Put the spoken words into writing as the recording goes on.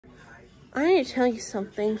I need to tell you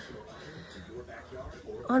something.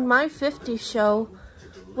 On my 50 show,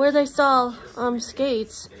 where they saw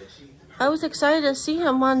Skates, I was excited to see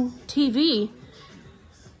him on TV.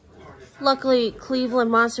 Luckily,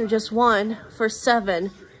 Cleveland Monster just won for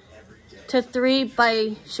 7-3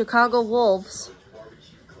 by Chicago Wolves.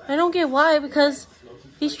 I don't get why, because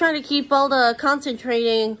he's trying to keep all the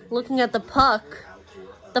concentrating, looking at the puck.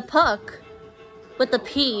 The puck with the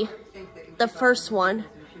P, the first one.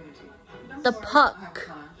 The puck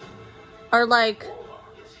are like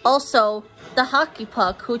also the hockey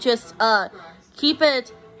puck, who just keep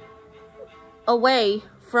it away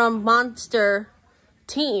from Monster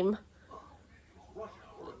team.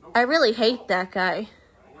 I really hate that guy.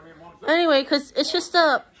 Anyway, because it's just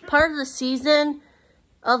a part of the season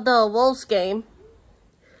of the Wolves game.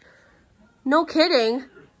 No kidding.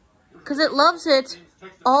 Because it loves it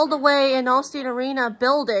all the way in Allstate Arena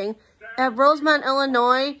building at Rosemont,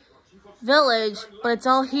 Illinois Village, but it's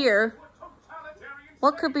all here.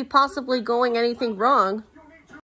 What could be possibly going anything wrong?